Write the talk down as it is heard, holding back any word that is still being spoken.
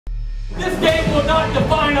This game will not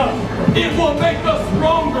define us. It will make us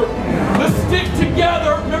stronger. Let's stick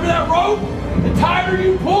together. Remember that rope? The tighter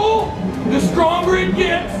you pull, the stronger it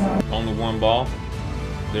gets. Only one ball.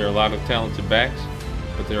 There are a lot of talented backs,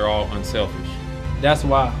 but they're all unselfish. That's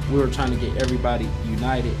why we were trying to get everybody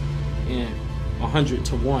united in 100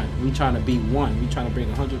 to 1. We trying to be one. We trying to bring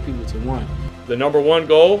 100 people to one. The number one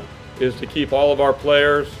goal is to keep all of our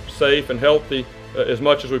players safe and healthy as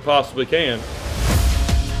much as we possibly can.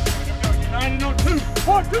 9 on 2.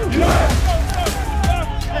 1, 2. Yeah.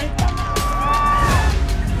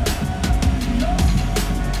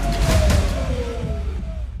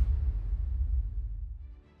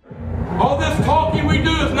 All this talking we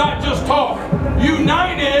do is not just talk.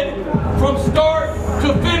 United from start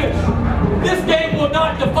to finish. This game will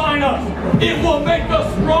not define us. It will make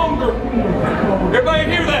us stronger.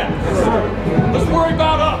 Everybody hear that? Let's worry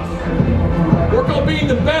about us. We're going to be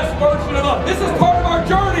the best version of us. This is part of our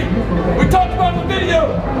journey. We talked about in the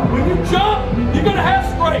video. When you jump, you're going to have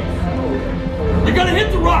scrapes. You're going to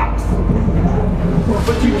hit the rocks.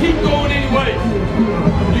 But you keep going anyway.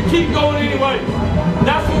 You keep going anyway.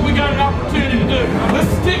 That's what we got an opportunity to do. Let's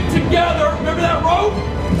stick together. Remember that rope?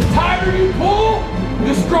 The tighter you pull,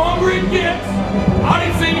 the stronger it gets. I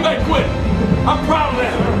didn't see anybody quit. I'm proud of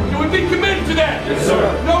that. Can we be committed to that? Yes, sir.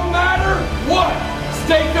 No matter what,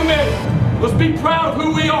 stay committed. Let's be proud of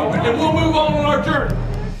who we are, and we'll move on our journey.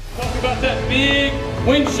 Talk about that big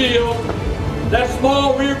windshield, that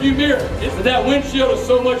small rear view mirror. That windshield is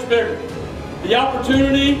so much bigger. The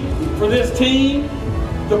opportunity for this team,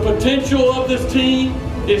 the potential of this team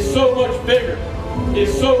is so much bigger.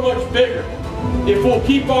 Is so much bigger. If we'll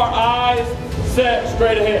keep our eyes set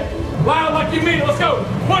straight ahead. Loud like you mean it. Let's go.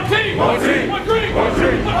 One team. One team. One dream. One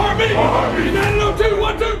dream. One heartbeat. One heartbeat. United on 2.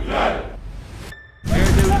 1, 2. United.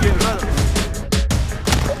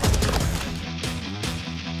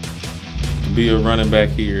 To be a running back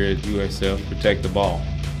here at USF, protect the ball.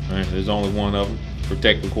 Right? There's only one of them.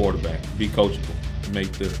 Protect the quarterback. Be coachable.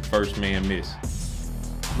 Make the first man miss.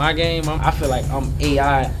 My game, I feel like I'm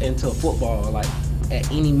AI into football. Like at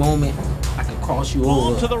any moment, I can cross you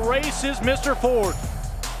over. On to the races, Mr. Ford.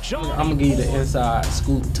 I'm gonna give you the inside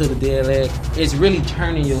scoop to the dead leg. It's really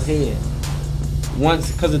turning your head.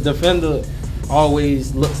 Once, because the defender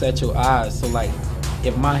always looks at your eyes. So like,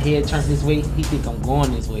 if my head turns this way, he think I'm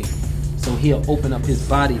going this way. So he'll open up his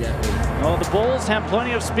body that way. Well, the Bulls have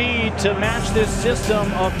plenty of speed to match this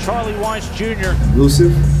system of Charlie Weiss Jr.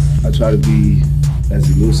 Elusive. I try to be as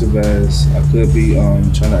elusive as I could be,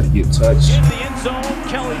 try not to get touched. In the end zone,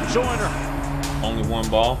 Kelly Joyner. Only one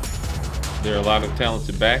ball. There are a lot of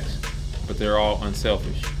talented backs, but they're all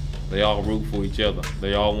unselfish. They all root for each other.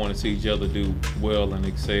 They all want to see each other do well and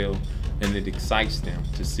excel, and it excites them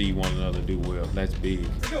to see one another do well. That's big.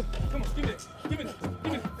 Come on, give me this. Give me this.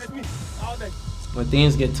 Give me this. That's me. All day. When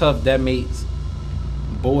things get tough, that makes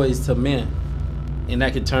boys to men, and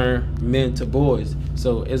that could turn men to boys.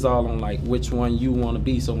 So it's all on like which one you want to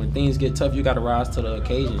be. So when things get tough, you got to rise to the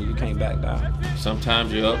occasion. You can't back down.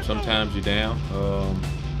 Sometimes you're up, sometimes you're down.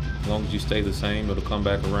 As long as you stay the same, it'll come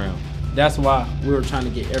back around. That's why we were trying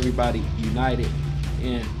to get everybody united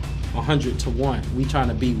in 100 to 1. We trying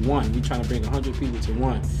to be one. We trying to bring 100 people to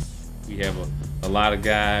one. We have a lot of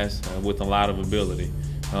guys with a lot of ability.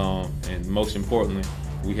 And most importantly,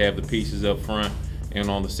 we have the pieces up front and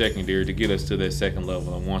on the secondary to get us to that second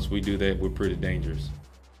level. And once we do that, we're pretty dangerous.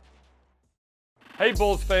 Hey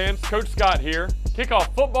Bulls fans, Coach Scott here. Kick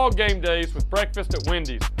off football game days with breakfast at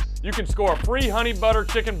Wendy's. You can score a free honey butter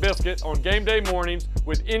chicken biscuit on game day mornings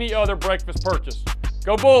with any other breakfast purchase.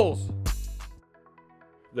 Go Bulls!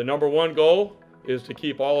 The number one goal is to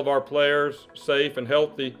keep all of our players safe and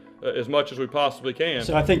healthy as much as we possibly can.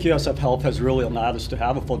 So I think USF Health has really allowed us to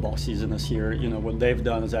have a football season this year. You know, what they've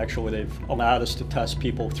done is actually they've allowed us to test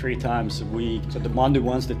people 3 times a week. So the Monday,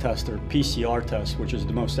 Wednesday test are PCR tests, which is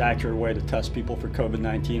the most accurate way to test people for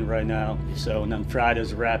COVID-19 right now. So, and then Friday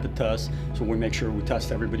is a rapid test. So we make sure we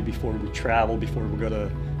test everybody before we travel, before we go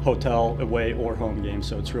to hotel, away, or home game.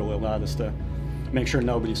 So it's really allowed us to make sure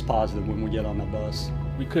nobody's positive when we get on the bus.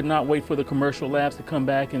 We could not wait for the commercial labs to come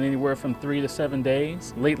back in anywhere from 3 to 7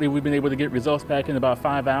 days. Lately, we've been able to get results back in about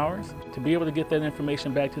 5 hours. To be able to get that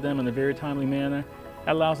information back to them in a very timely manner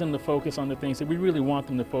allows them to focus on the things that we really want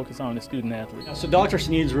them to focus on as student athletes. So Dr.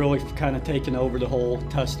 Sneed's really kind of taken over the whole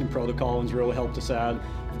testing protocol and has really helped us out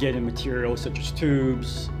getting materials such as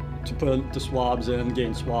tubes to put the swabs in,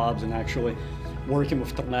 getting swabs, and actually working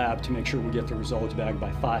with the lab to make sure we get the results back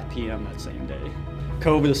by 5 p.m. that same day.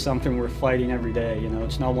 COVID is something we're fighting every day. You know,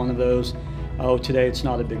 it's not one of those, oh, today it's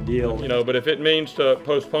not a big deal. You know, but if it means to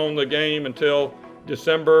postpone the game until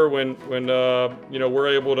December when you know, we're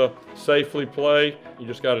able to safely play. You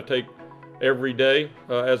just got to take every day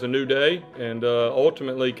as a new day, and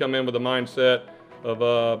ultimately come in with a mindset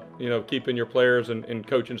of you know, keeping your players and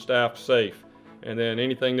coaching staff safe. And then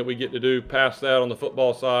anything that we get to do past that on the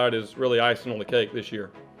football side is really icing on the cake this year.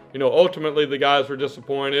 You know, ultimately the guys were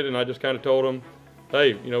disappointed, and I just kind of told them,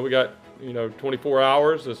 hey, you know, we got, you know, 24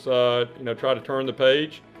 hours. Let's you know, try to turn the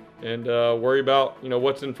page and worry about, you know,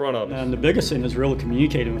 what's in front of us. And the biggest thing is really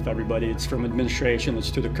communicating with everybody. It's from administration,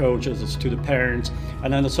 it's to the coaches, it's to the parents,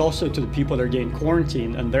 and then it's also to the people that are getting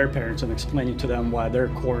quarantined and their parents, and explaining to them why they're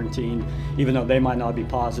quarantined, even though they might not be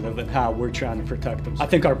positive, and how we're trying to protect them. I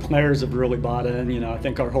think our players have really bought in. You know, I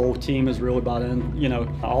think our whole team has really bought in. You know,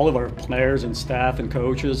 all of our players and staff and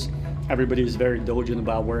coaches, everybody's very diligent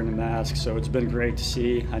about wearing a mask, so it's been great to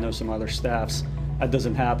see. I know some other staffs that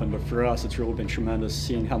doesn't happen, but for us it's really been tremendous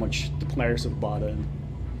seeing how much the players have bought in.